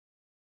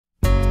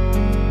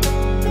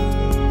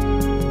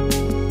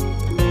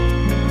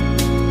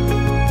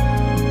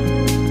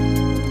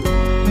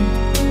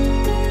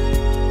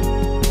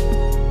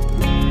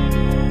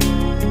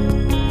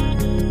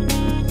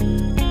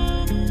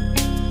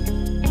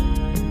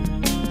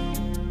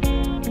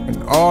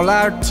all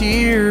our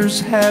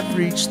tears have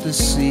reached the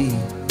sea.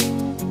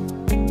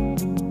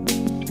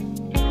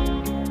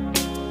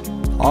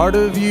 Part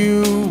of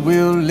you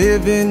will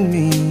live in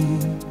me,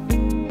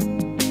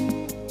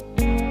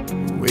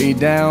 way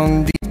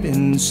down deep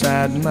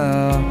inside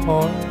my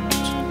heart.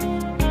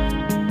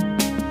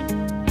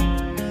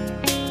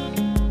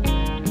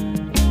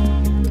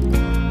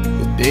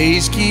 The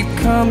days keep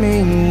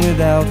coming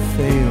without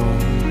fail.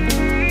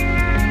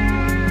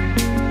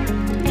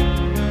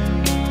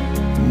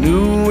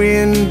 New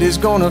wind is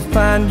gonna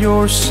find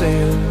your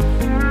sail.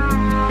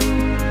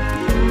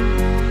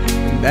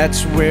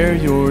 That's where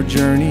your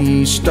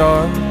journey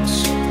starts.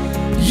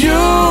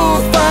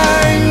 You'll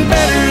find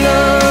better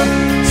love,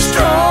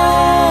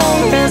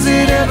 strong as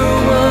it ever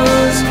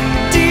was,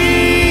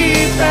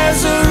 deep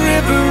as a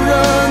river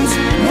runs,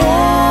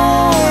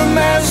 warm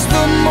as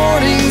the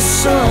morning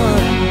sun.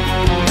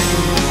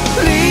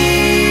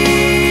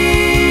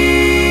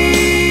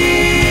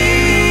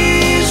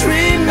 Please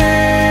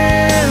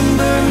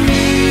remember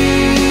me.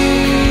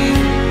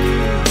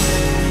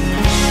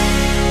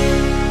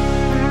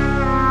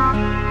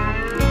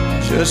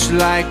 Just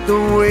like the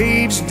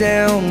waves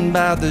down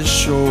by the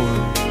shore,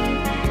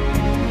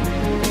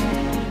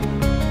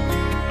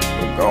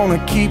 we're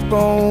gonna keep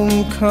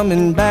on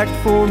coming back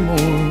for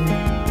more,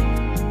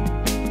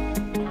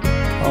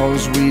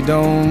 'cause we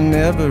don't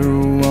ever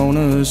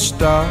wanna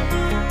stop.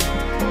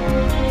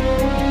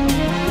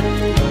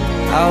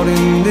 Out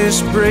in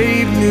this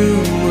brave new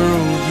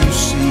world you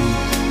see,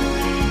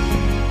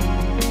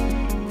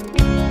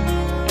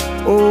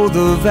 oh,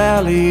 the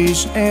valleys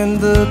and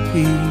the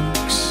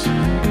peaks,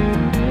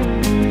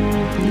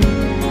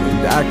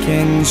 I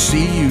can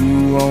see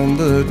you on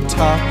the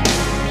top.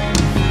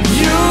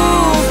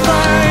 You'll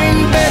find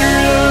better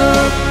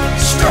love,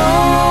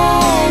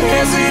 strong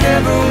as it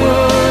ever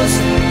was,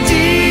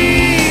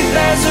 deep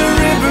as a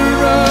river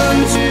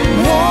runs,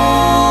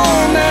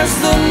 warm as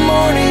the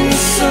morning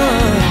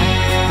sun.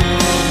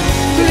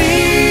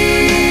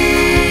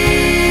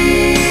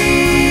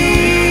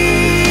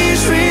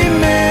 Please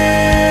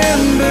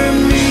remember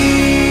me.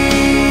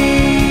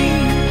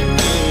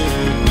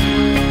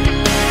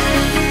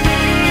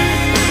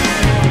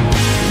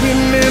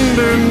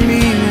 Remember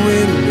me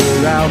when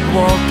we're out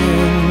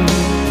walking,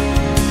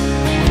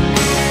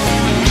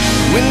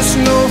 when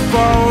snow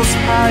falls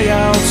high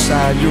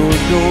outside your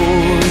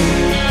door,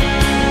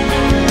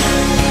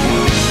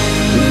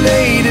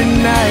 late at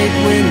night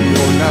when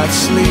you're not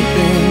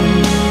sleeping,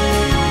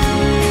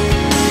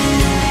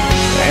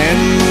 and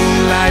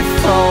moonlight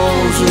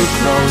falls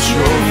across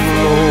your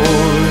floor.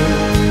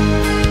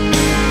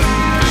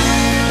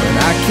 When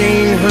I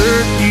can't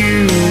hurt you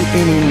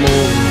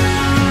anymore,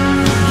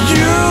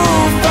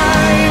 you'll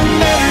find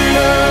better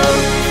love,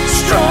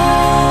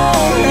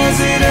 strong as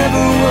it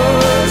ever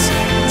was,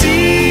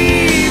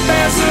 deep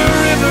as a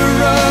river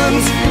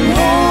runs,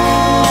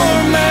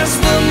 warm as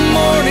the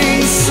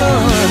morning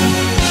sun.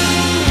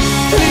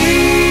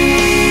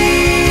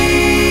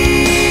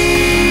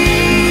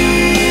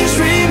 Please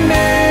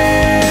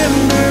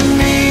remember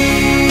me.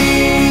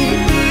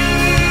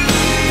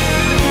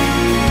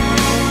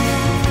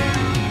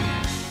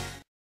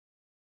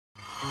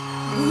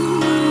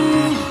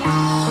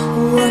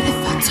 What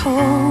if I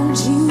told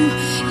you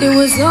it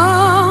was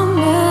all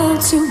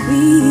meant to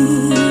be?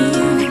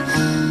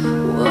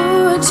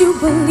 Would you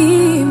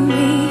believe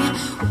me?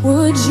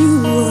 Would you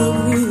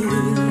agree?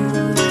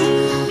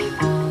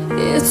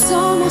 It's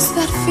almost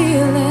that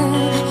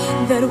feeling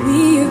that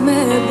we've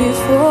met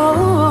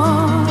before.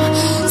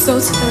 So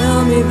tell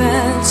me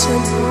that you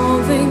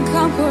don't think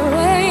I'm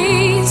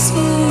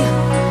crazy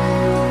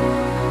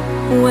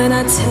when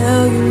I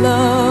tell you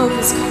love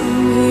has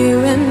come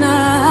here and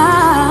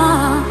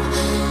now.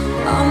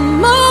 A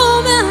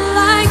moment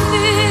like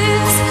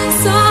this,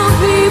 some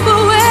people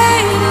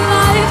wait a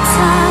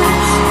lifetime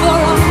for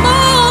a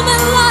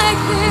moment like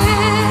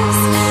this.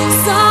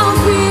 Some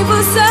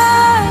people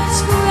search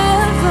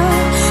forever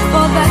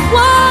for that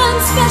one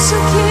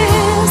special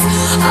kiss.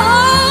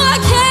 Oh, I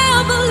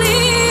can't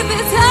believe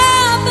it's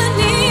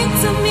happening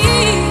to me.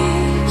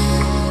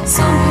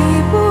 Some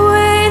people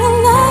wait a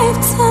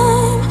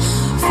lifetime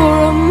for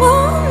a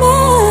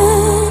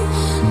moment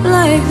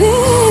like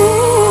this.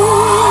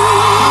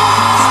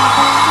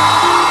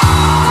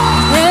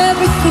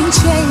 Everything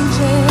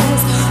changes,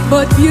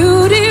 but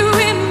beauty